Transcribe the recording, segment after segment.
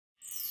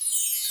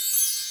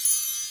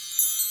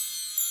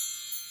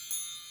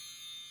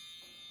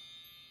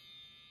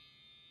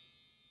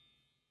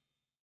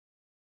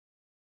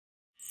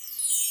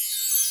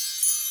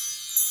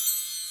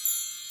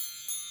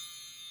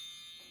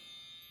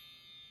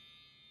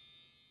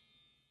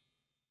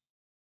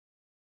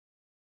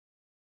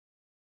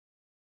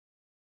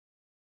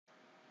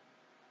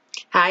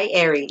Hi,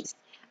 Aries.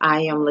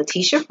 I am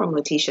Lateesh from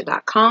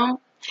Lateesh.com,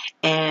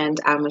 and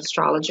I'm an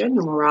astrologer,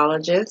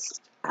 numerologist,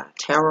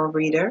 tarot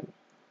reader,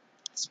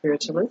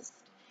 spiritualist,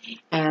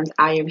 and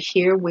I am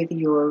here with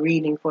your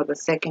reading for the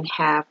second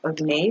half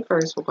of May.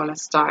 First, we're going to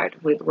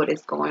start with what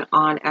is going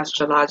on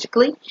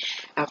astrologically.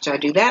 After I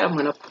do that, I'm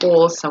going to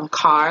pull some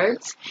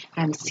cards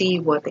and see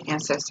what the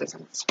ancestors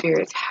and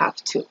spirits have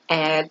to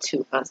add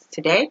to us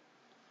today.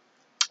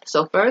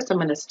 So first, I'm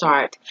going to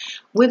start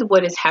with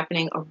what is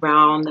happening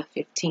around the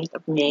 15th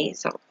of May.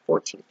 So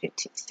 14th,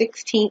 15th,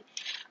 16th,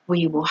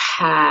 we will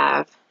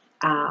have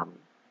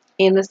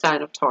in the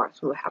sign of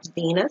Taurus, we will have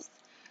Venus,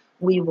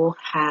 we will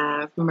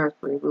have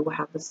Mercury, we will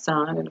have the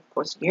Sun, and of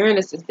course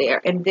Uranus is there.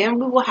 And then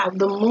we will have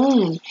the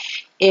Moon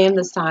in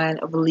the sign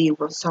of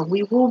Libra. So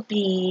we will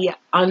be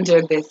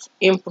under this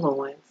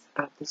influence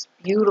of this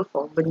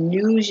beautiful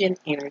Venusian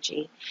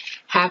energy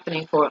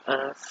happening for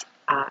us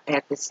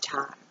at this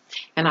time.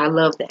 And I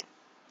love that.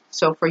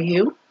 So for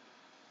you,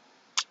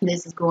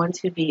 this is going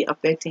to be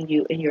affecting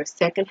you in your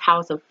second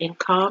house of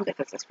income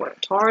because that's where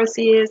Taurus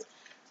is.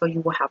 So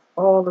you will have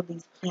all of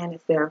these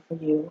planets there for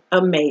you.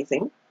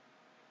 Amazing.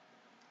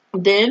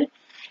 Then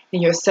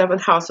in your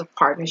seventh house of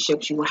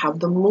partnerships, you will have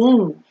the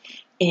Moon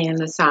in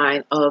the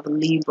sign of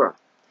Libra.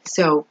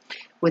 So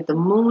with the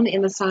Moon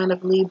in the sign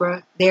of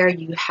Libra, there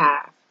you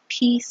have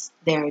peace.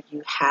 There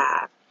you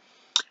have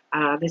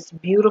this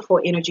beautiful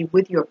energy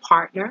with your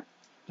partner,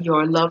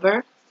 your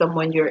lover,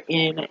 someone you're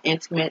in an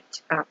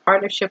intimate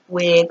partnership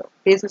with,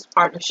 business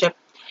partnership.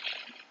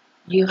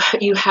 You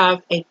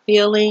have a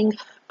feeling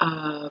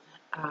of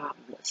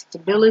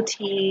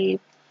stability,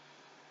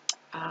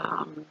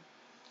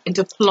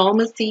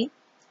 diplomacy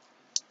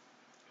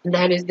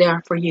that is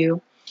there for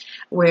you,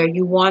 where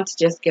you want to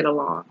just get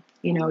along.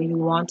 You know, you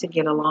want to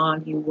get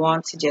along. You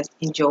want to just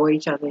enjoy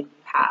each other. You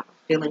have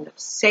a feeling of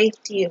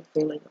safety, a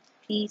feeling of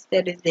peace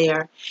that is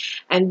there.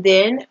 And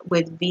then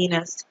with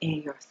Venus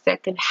in your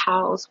second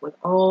house, with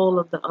all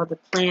of the other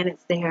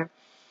planets there,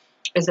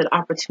 is an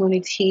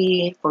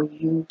opportunity for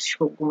you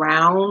to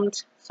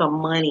ground some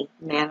money,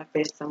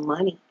 manifest some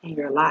money in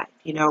your life.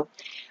 You know,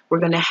 we're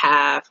going to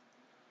have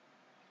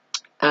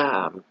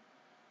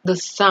the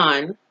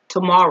Sun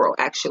tomorrow,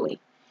 actually,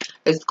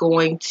 is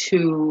going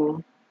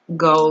to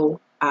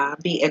go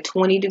be at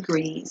 20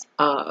 degrees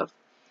of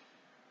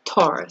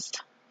Taurus.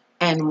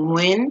 And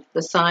when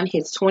the Sun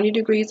hits 20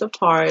 degrees of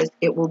Taurus,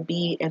 it will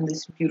be in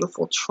this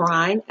beautiful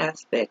trine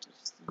aspect,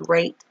 which is a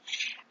great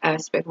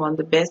aspect, one of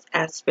the best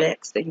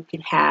aspects that you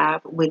can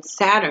have with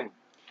Saturn.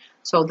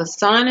 So the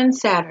Sun and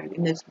Saturn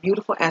in this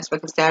beautiful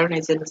aspect of Saturn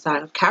is in the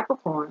sign of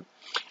Capricorn,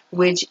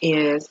 which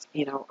is,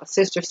 you know, a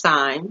sister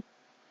sign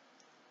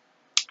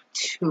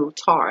to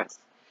Taurus.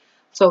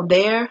 So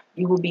there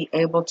you will be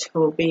able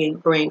to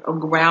bring a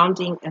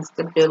grounding and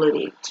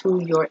stability to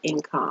your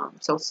income.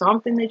 So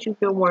something that you've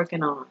been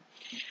working on,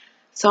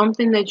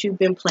 something that you've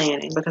been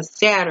planning, because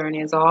Saturn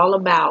is all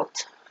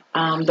about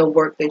the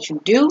work that you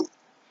do.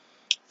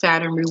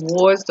 Saturn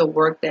rewards the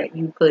work that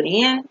you put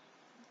in,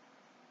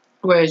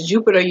 whereas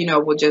Jupiter, you know,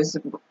 will just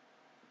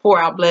pour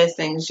out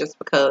blessings just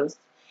because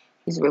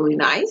he's really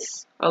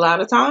nice a lot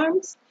of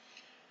times.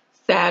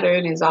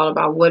 Saturn is all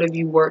about what have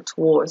you worked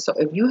towards. So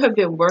if you have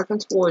been working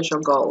towards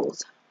your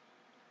goals,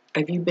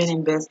 if you've been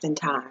investing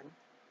time,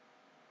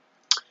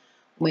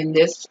 when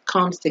this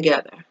comes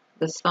together,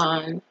 the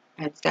Sun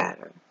and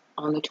Saturn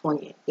on the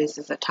 20th, this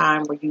is a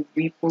time where you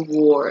reap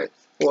rewards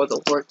for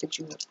the work that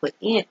you have put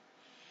in.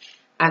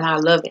 And I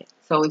love it.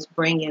 So it's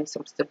bringing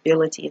some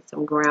stability and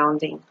some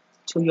grounding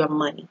to your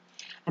money.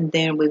 And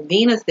then with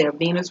Venus there,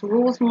 Venus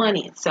rules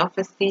money and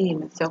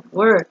self-esteem and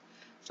self-worth.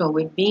 So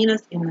with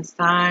Venus in the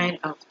sign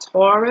of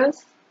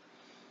Taurus,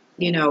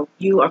 you know,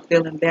 you are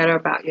feeling better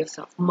about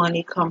yourself.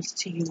 Money comes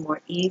to you more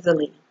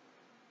easily.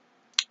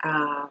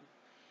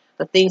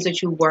 The things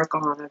that you work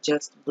on are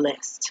just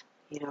blessed,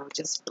 you know,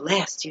 just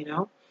blessed, you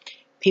know.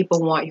 People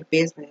want your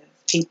business.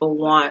 People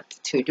want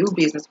to do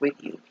business with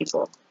you.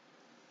 People,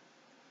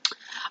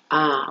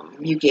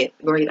 you get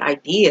great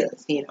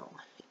ideas, you know,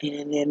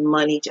 and then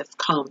money just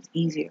comes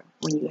easier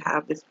when you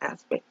have this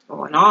aspect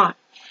going on.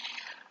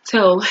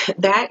 So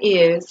that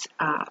is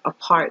a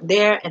part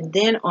there. And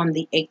then on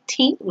the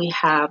 18th, we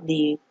have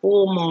the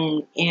full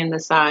moon in the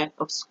sign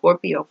of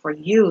Scorpio for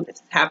you. This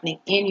is happening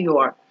in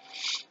your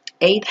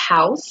 8th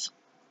house.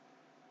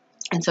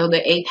 And so the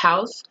 8th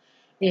house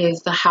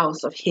is the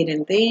house of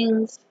hidden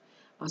things.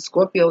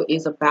 Scorpio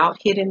is about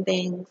hidden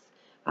things.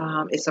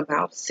 It's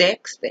about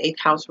sex. The 8th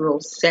house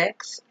rules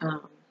sex.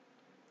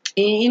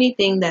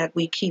 Anything that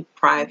we keep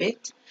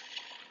private.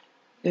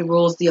 It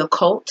rules the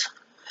occult.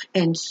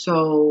 And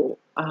so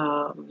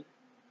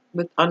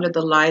with under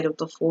the light of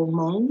the full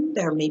moon,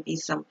 there may be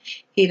some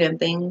hidden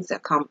things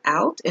that come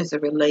out as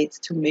it relates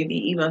to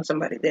maybe even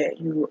somebody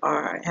that you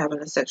are having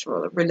a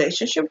sexual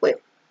relationship with.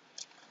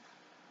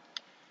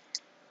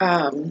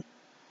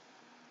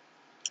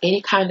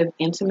 Any kind of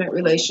intimate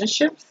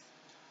relationships,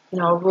 you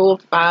know,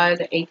 ruled by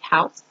the 8th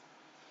house.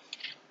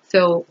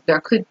 So there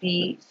could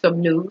be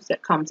some news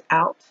that comes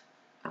out,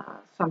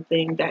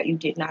 something that you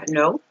did not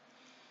know.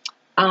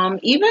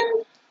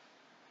 Even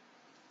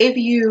if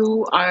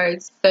you are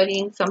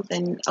studying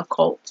something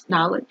occult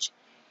knowledge,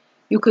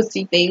 you could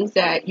see things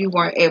that you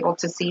weren't able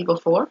to see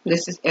before.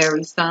 This is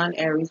Aries Sun,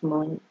 Aries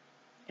Moon,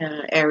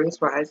 Aries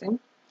Rising.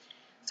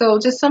 So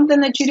just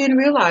something that you didn't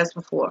realize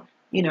before,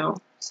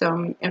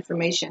 some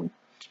information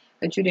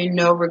that you didn't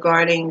know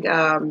regarding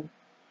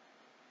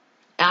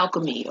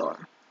alchemy or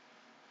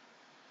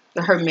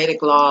the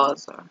Hermetic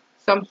laws or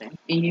something,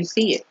 and you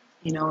see it,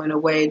 in a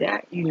way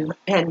that you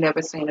had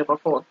never seen it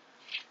before.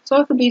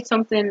 So it could be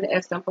something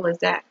as simple as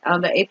that.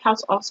 The eighth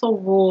house also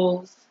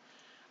rules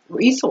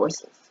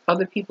resources,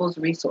 other people's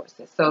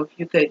resources. So if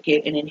you could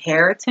get an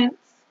inheritance,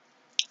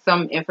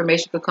 some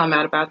information could come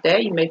out about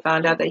that. You may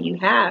find out that you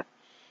have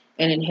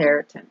an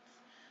inheritance.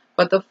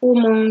 But the full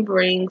moon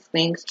brings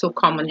things to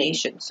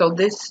culmination. So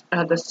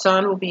the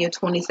sun will be at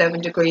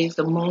 27 degrees,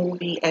 the moon will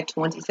be at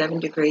 27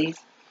 degrees,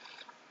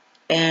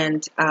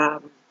 and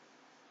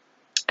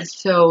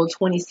so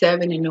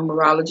 27 in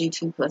numerology,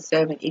 2 plus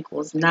 7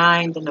 equals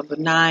 9. The number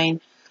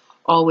 9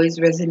 always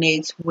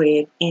resonates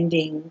with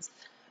endings,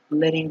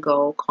 letting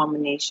go,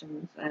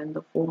 culminations, and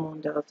the full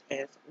moon does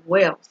as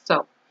well.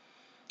 So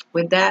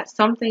with that,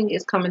 something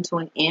is coming to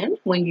an end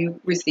when you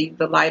receive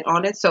the light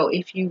on it. So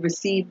if you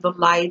receive the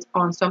light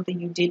on something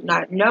you did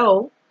not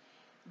know,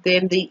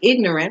 then the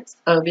ignorance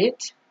of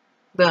it,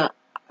 the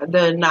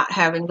not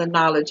having the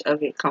knowledge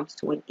of it comes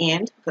to an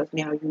end, because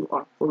now you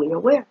are fully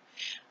aware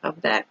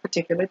of that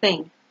particular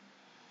thing.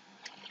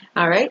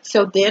 All right,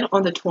 so then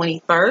on the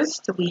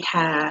 21st, we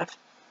have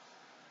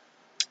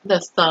the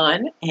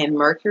Sun and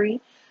Mercury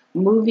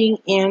moving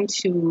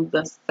into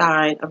the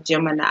sign of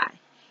Gemini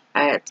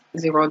at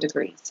 0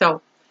 degrees.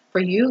 So for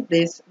you,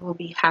 this will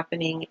be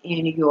happening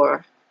in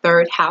your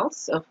third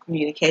house of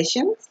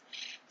communications.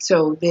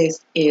 So this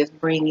is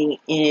bringing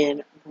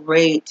in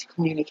great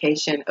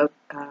communication of,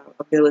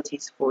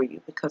 abilities for you,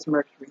 because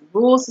Mercury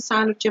rules the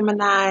sign of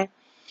Gemini.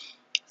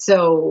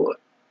 So,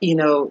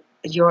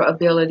 your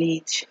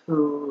ability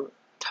to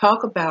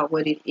talk about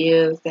what it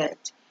is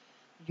that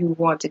you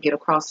want to get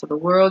across to the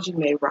world. You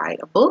may write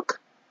a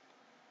book.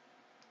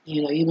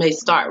 You may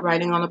start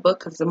writing on a book,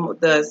 because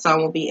the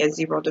sun will be at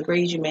 0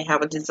 degrees. You may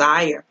have a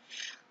desire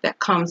that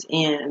comes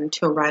in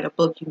to write a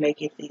book. You may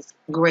get these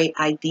great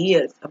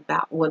ideas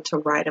about what to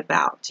write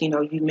about.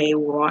 You may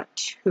want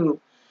to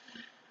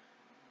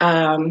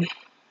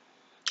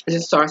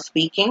just start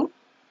speaking,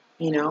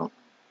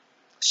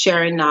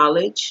 sharing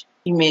knowledge.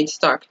 You may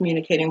start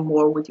communicating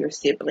more with your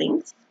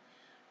siblings.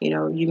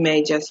 You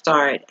may just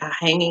start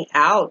hanging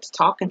out,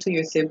 talking to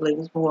your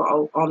siblings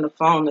more on the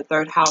phone. The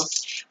third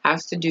house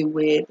has to do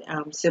with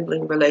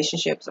sibling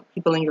relationships of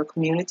people in your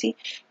community.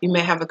 You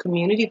may have a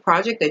community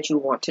project that you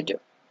want to do,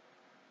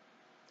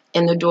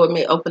 and the door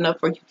may open up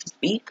for you to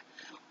speak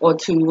or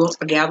to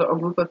gather a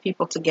group of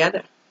people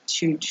together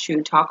to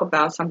talk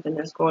about something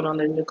that's going on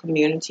in the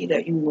community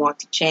that you want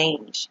to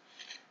change.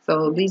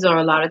 So these are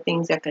a lot of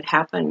things that could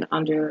happen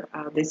under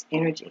this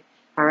energy.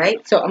 All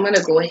right, so I'm going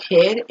to go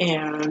ahead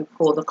and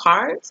pull the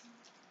cards.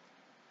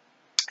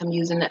 I'm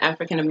using the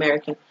African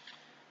American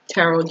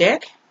Tarot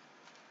deck,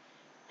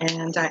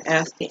 and I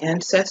ask the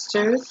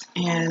ancestors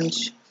and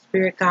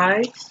spirit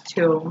guides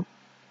to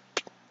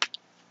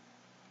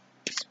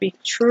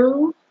speak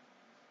true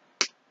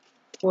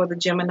for the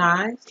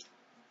Geminis.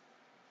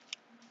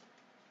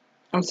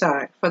 I'm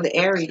sorry, for the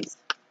Aries.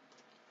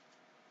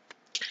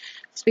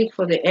 Speak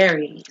for the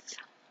Aries.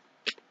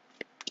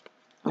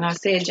 When I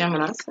say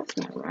Gemini, that's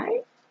not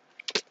right.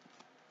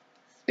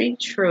 Speak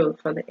true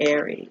for the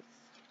Aries.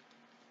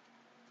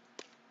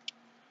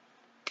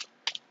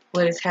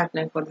 What is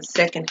happening for the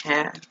second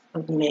half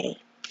of May?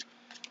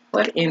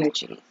 What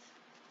energies?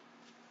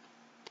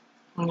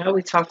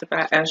 We talked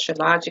about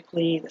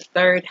astrologically, the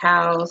third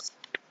house.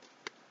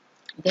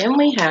 Then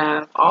we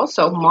have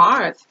also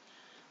Mars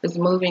is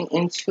moving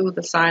into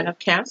the sign of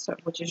Cancer,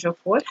 which is your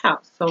fourth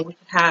house. So we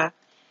could have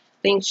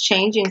things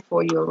changing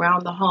for you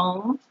around the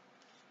home.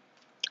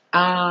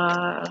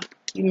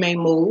 You may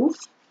move,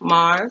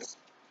 Mars.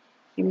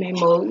 You may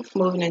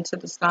moving into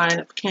the sign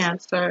of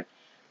Cancer.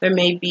 There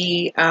may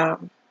be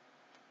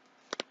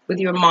with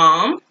your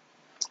mom.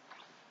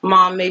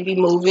 Mom may be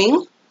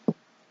moving.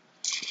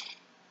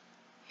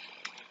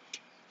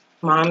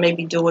 Mom may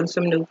be doing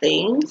some new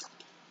things,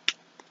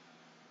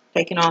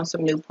 taking on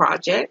some new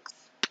projects.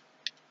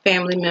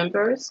 Family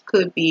members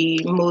could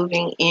be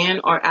moving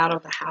in or out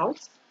of the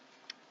house.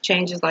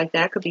 Changes like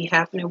that could be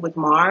happening with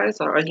Mars.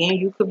 Or again,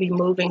 you could be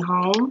moving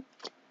home,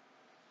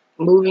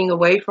 moving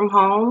away from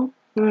home.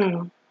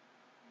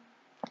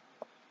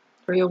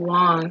 Three of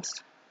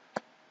Wands.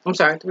 I'm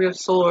sorry, Three of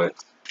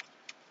Swords.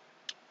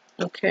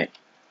 Okay.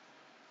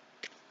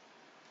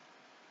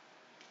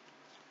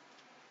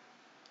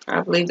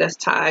 I believe that's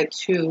tied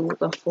to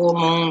the full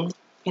moon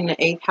in the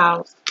 8th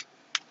house,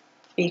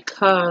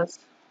 because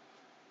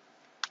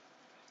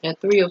the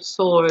Three of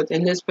Swords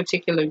in this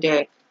particular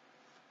deck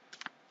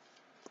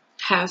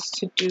has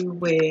to do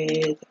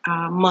with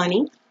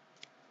money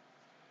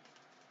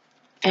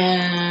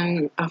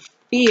and a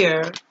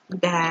fear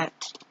that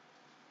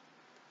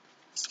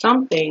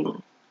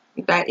something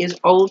that is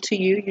owed to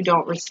you, you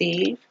don't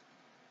receive.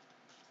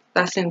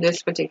 That's in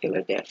this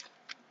particular deck.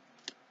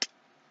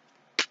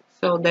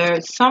 So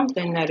there's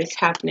something that is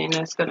happening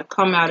that's going to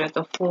come out at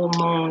the full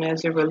moon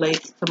as it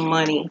relates to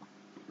money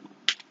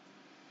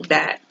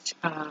that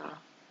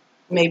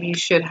maybe you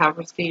should have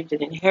received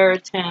an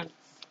inheritance.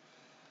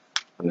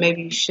 Or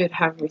maybe you should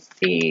have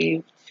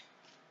received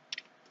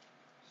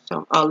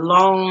a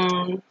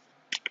loan,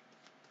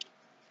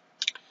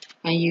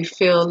 and you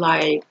feel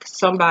like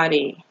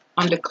somebody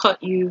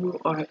undercut you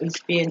or is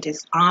being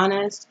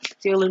dishonest,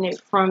 stealing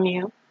it from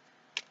you.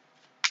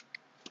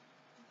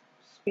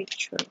 Speak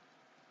true.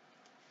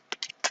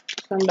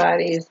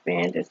 Somebody is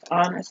being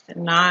dishonest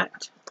and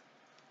not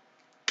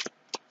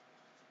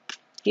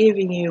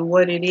giving you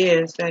what it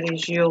is that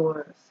is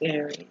yours,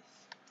 Aries.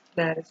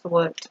 That is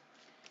what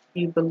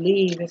you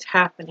believe is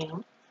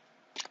happening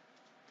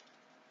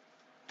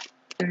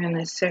during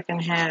the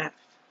second half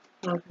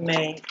of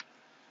May.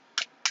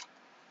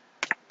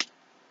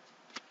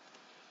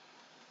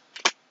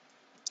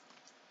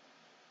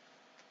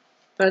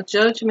 But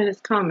judgment is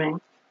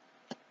coming.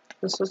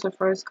 This was the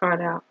first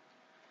card out.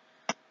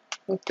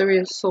 The Three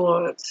of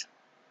Swords.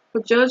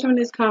 But judgment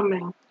is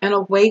coming. An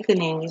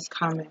awakening is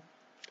coming.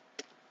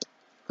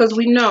 Because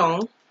we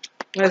know,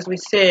 as we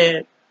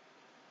said,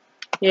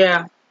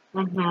 yeah,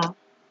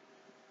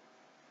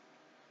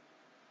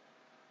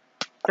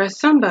 there's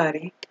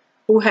somebody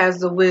who has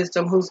the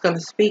wisdom who's going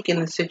to speak in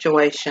the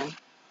situation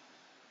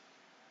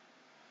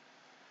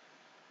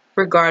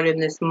regarding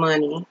this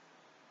money,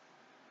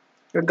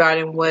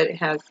 regarding what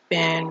has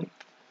been,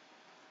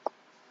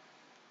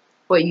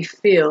 what you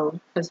feel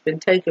has been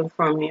taken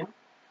from you.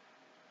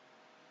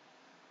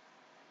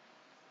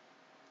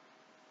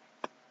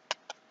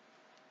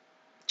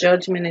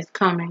 Judgment is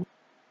coming.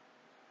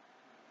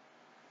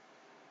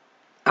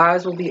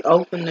 Eyes will be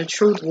open. The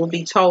truth will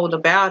be told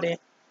about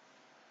it.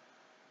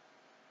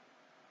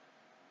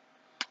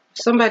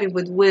 Somebody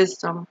with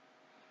wisdom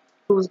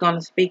who's going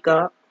to speak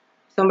up.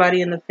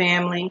 Somebody in the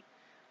family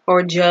or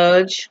a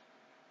judge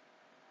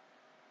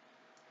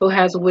who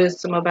has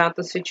wisdom about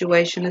the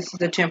situation. This is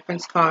the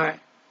Temperance card.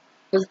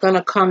 Is going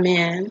to come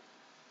in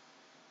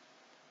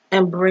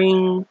and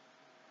bring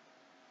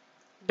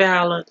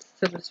balance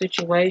to the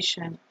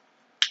situation.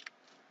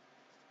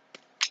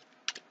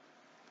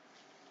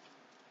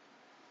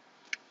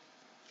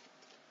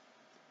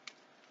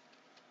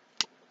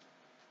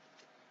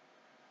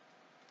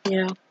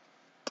 Yeah.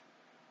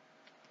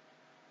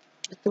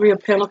 The Three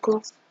of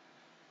Pentacles.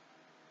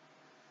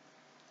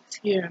 It's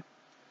here.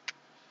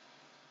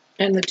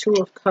 And the Two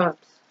of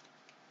Cups.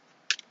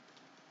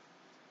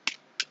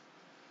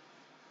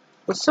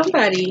 Well,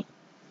 somebody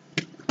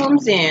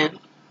comes in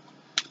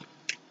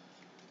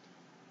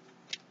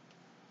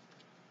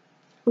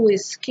who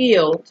is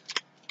skilled,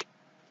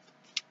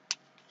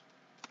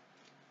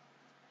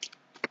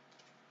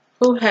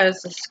 who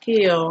has the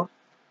skill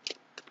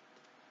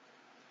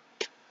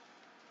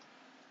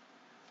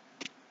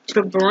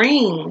to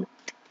bring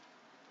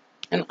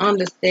an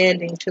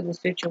understanding to the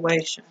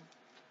situation.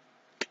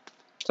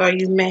 So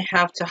you may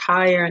have to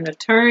hire an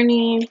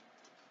attorney,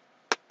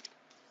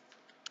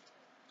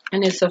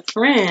 and it's a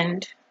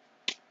friend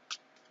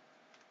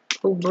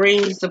who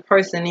brings the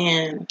person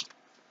in.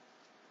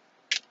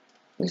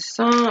 It's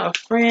a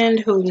friend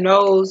who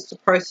knows the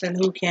person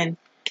who can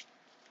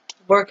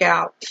work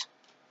out,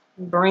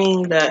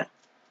 bring the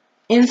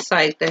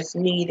insight that's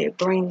needed,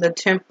 bring the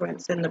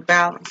temperance and the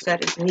balance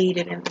that is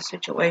needed in the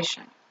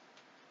situation.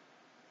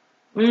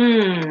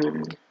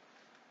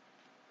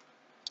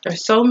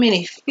 There's so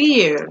many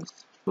fears.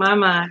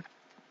 My.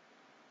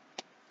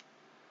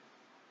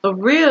 The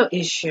real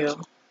issue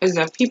is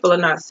that people are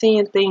not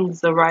seeing things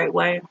the right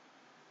way.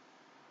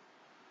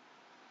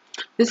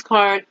 This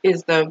card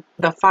is the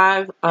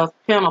Five of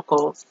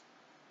Pentacles.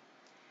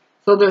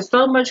 So there's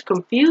so much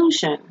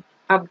confusion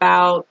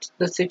about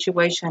the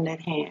situation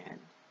at hand.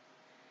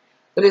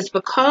 But it's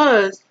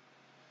because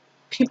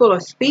people are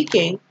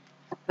speaking,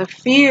 the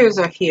fears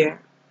are here.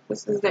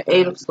 This is the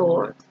Eight of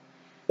Swords.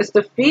 It's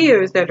the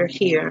fears that are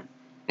here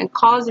and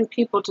causing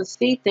people to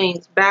see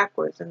things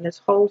backwards in this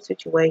whole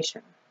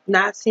situation,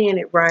 not seeing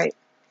it right.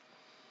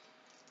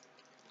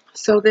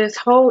 So this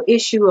whole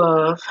issue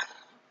of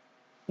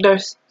they're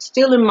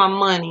stealing my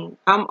money,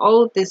 I'm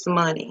owed this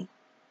money,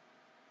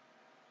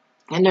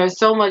 and there's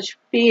so much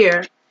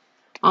fear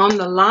on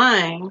the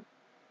line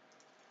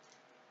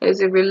as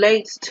it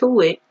relates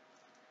to it.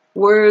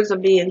 Words are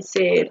being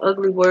said,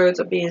 ugly words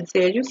are being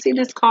said. You see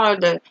this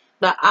card, the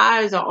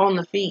eyes are on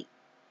the feet,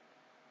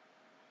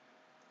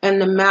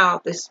 and the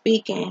mouth is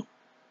speaking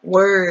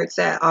words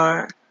that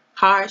are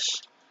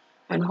harsh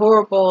and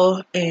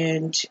horrible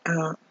and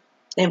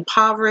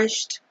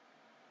impoverished.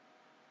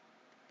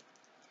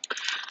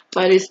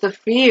 But it's the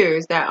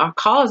fears that are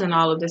causing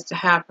all of this to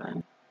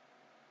happen.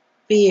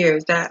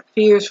 Fears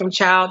from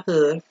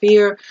childhood,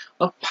 fear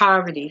of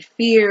poverty,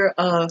 fear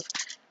of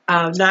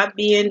not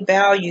being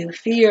valued,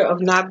 fear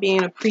of not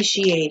being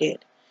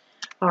appreciated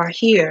are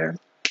here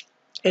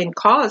and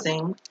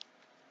causing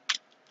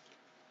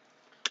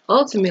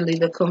ultimately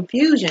the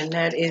confusion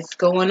that is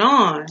going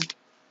on.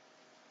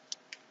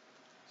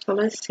 So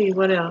let's see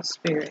what else,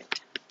 Spirit.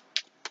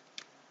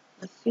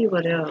 Let's see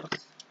what else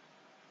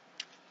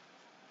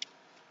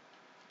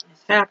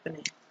is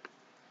happening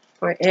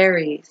for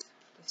Aries,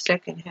 the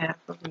second half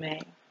of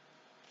May.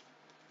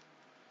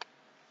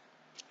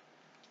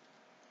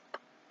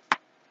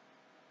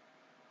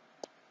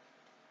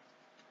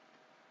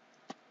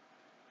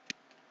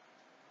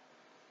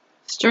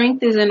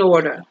 Strength is in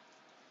order.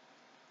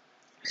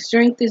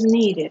 Strength is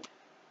needed.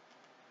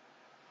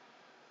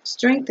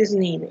 Strength is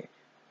needed.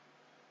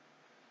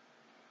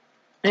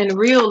 And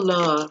real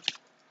love.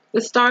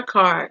 The Star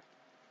card.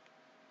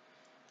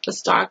 The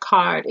Star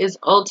card is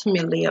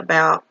ultimately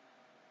about,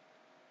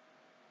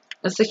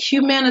 it's a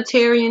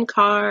humanitarian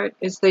card.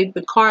 It's the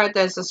card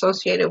that's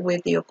associated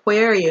with the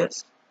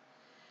Aquarius.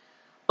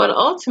 But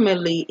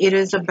ultimately, it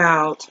is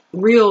about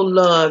real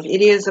love.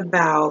 It is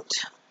about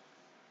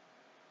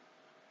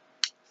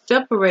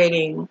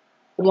separating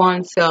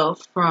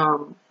oneself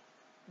from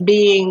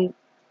being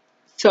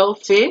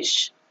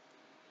selfish.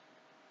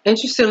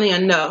 Interestingly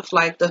enough,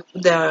 like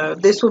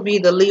this will be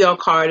the Leo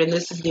card and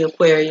this is the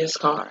Aquarius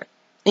card,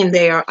 and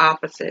they are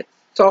opposites.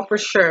 So for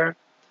sure,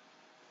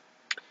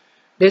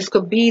 this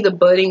could be the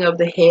butting of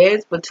the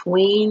heads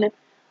between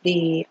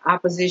the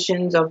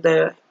oppositions of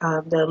the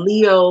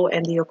Leo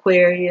and the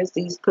Aquarius.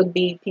 These could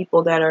be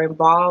people that are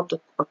involved,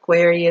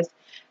 Aquarius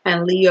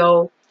and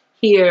Leo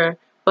here,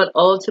 but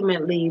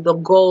ultimately the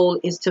goal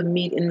is to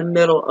meet in the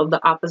middle of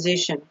the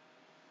opposition.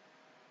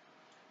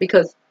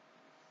 Because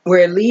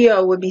where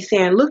Leo would be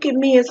saying, look at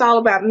me, it's all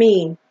about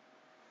me.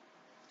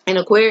 And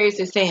Aquarius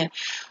is saying,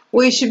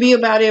 well, it should be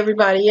about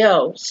everybody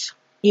else.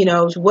 You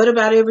know, what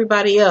about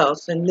everybody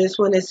else? And this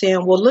one is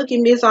saying, well, look at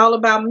me, it's all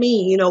about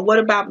me. You know, what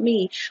about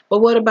me? But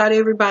what about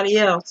everybody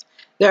else?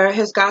 There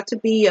has got to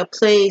be a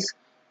place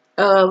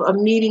of a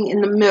meeting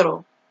in the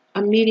middle,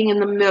 a meeting in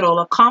the middle,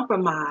 a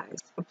compromise,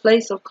 a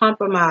place of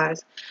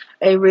compromise,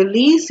 a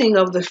releasing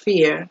of the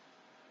fear,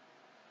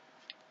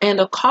 and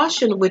a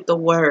caution with the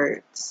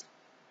words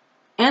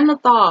and the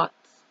thoughts.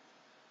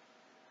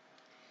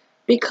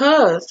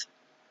 Because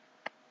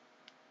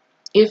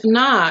if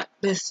not,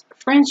 this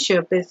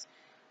friendship, this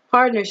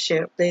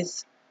partnership,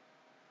 this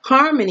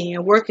harmony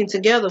and working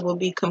together will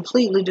be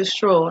completely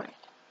destroyed.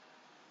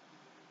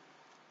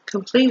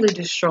 Completely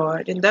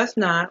destroyed. And that's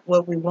not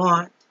what we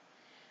want.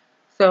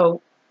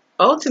 So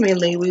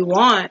ultimately, we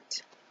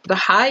want the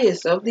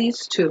highest of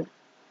these two,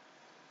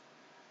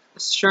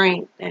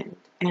 strength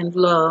and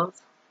love.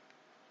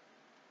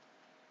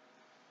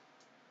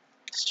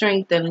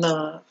 Strength and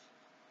love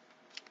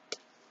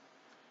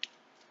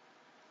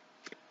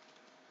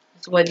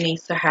is what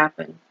needs to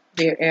happen,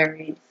 dear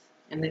Aries,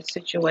 in this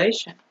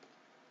situation.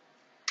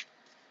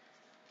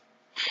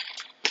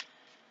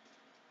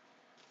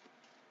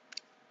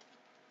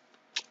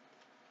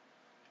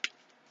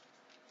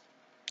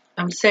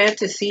 I'm sad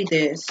to see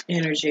this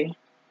energy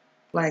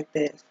like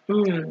this.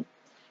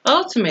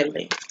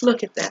 Ultimately,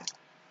 look at that.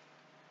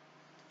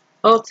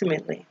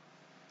 Ultimately,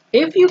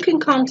 if you can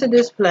come to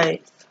this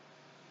place,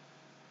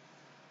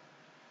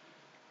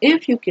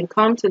 if you can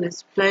come to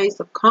this place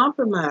of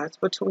compromise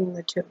between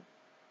the two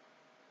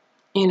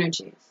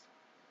energies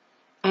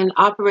and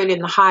operate in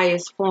the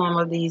highest form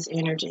of these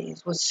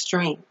energies with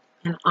strength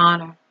and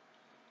honor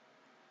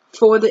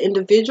for the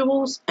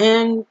individuals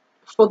and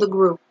for the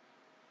group,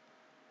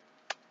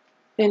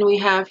 then we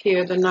have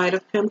here the Knight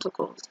of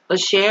Pentacles, a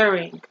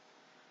sharing,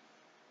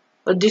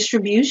 a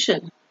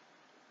distribution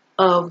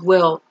of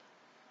wealth.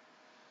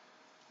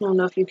 I don't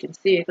know if you can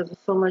see it because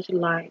there's so much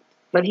light,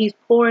 but he's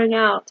pouring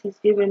out, he's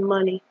giving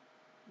money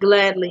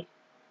gladly.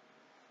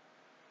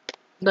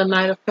 The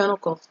Knight of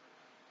Pentacles.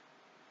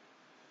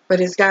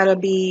 But it's got to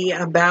be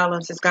a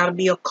balance. It's got to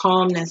be a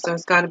calmness.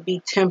 There's got to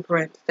be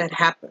temperance that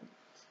happens.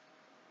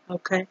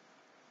 Okay?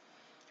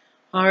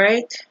 All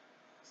right?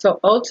 So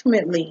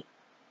ultimately,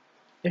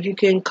 if you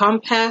can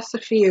come past the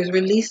fears,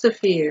 release the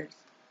fears,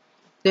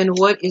 then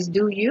what is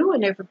due you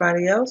and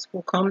everybody else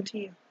will come to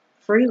you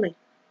freely.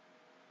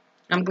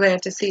 I'm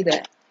glad to see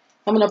that.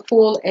 I'm going to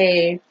pull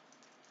a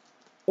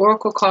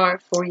oracle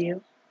card for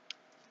you.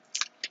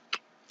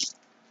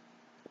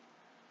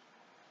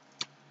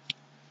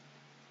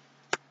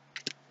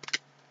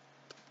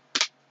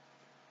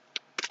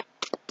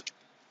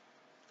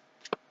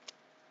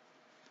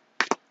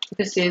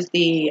 This is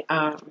the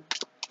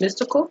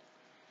mystical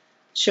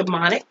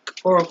shamanic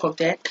oracle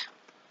deck.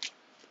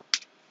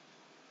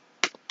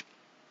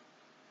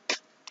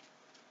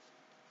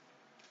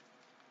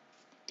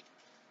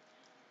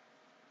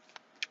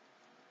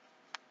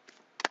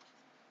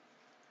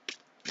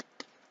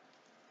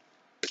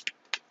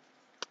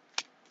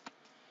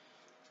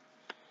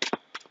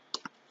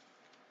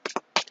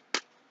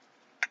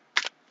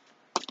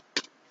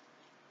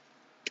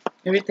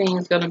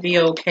 Everything's going to be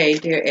okay,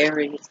 dear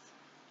Aries.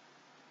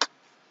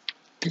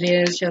 It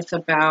is just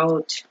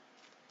about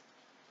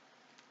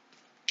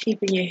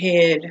keeping your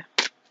head,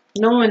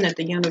 knowing that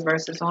the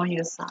universe is on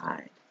your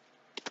side.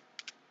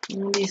 You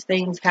know, these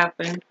things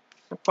happen.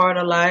 It's a part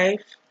of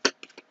life.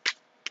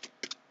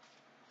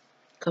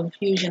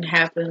 confusion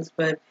happens,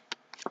 but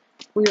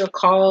we are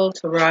called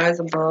to rise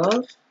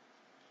above,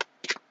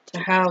 to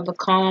have the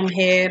calm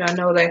head. I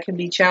know that can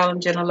be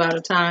challenging a lot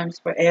of times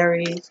for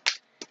Aries.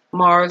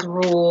 Mars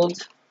ruled,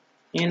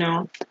 you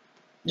know,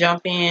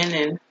 jump in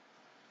and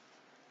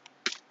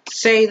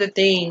say the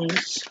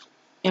things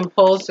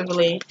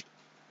impulsively,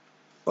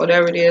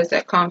 whatever it is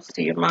that comes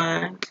to your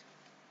mind.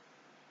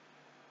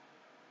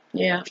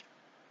 Yeah,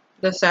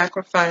 the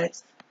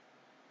sacrifice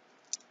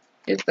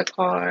is the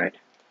card.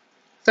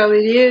 So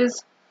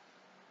it's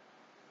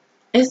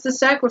the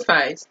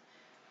sacrifice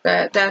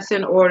that's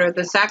in order,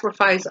 the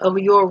sacrifice of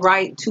your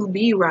right to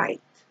be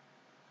right.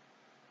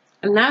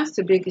 And that's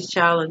the biggest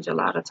challenge a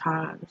lot of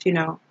times, you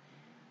know,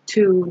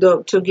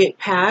 to get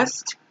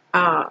past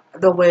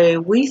the way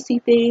we see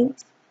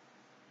things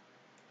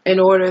in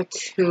order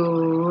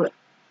to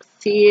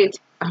see it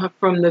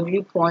from the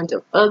viewpoint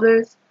of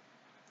others,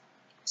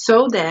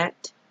 so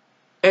that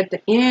at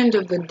the end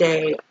of the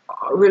day,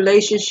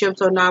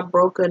 relationships are not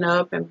broken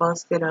up and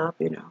busted up,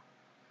 you know.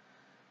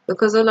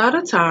 Because a lot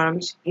of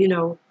times, you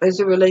know, as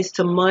it relates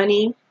to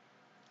money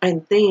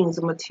and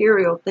things,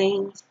 material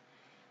things,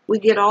 we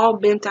get all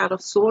bent out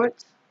of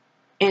sorts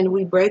and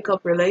we break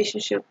up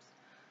relationships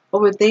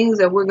over things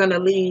that we're going to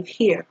leave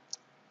here.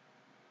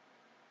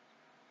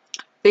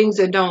 Things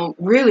that don't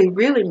really,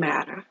 really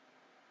matter,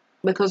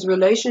 because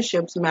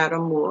relationships matter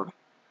more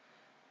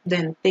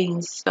than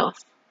things,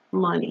 stuff,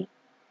 money,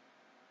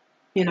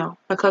 you know,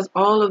 because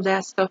all of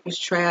that stuff is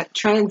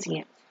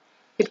transient.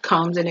 It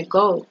comes and it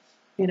goes,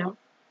 you know.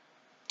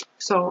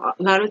 So a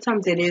lot of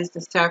times it is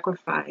the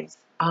sacrifice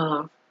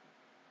of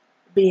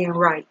being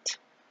right,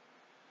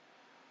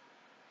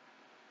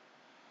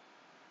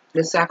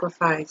 the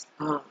sacrifice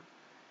of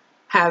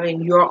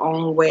having your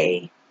own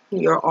way,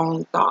 your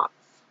own thoughts.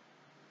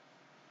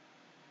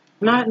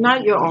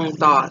 Not your own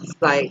thoughts,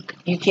 like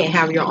you can't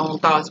have your own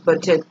thoughts,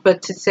 but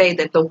to say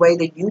that the way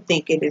that you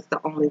think it is the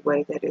only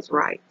way that is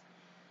right.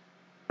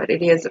 But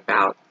it is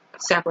about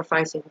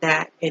sacrificing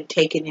that and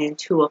taking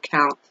into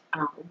account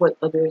what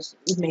others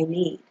may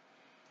need.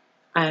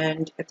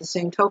 And at the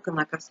same token,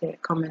 like I said,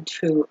 coming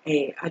to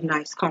a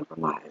nice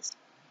compromise.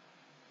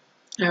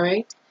 All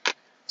right.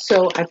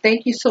 So I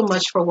thank you so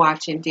much for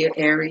watching, dear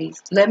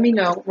Aries. Let me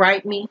know.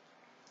 Write me.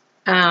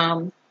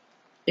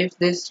 If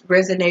this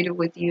resonated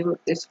with you,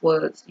 if this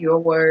was your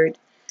word,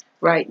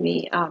 write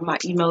me. My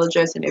email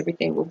address and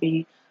everything will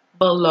be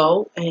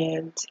below.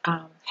 And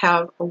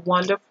have a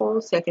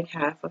wonderful second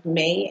half of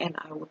May, and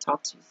I will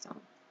talk to you soon.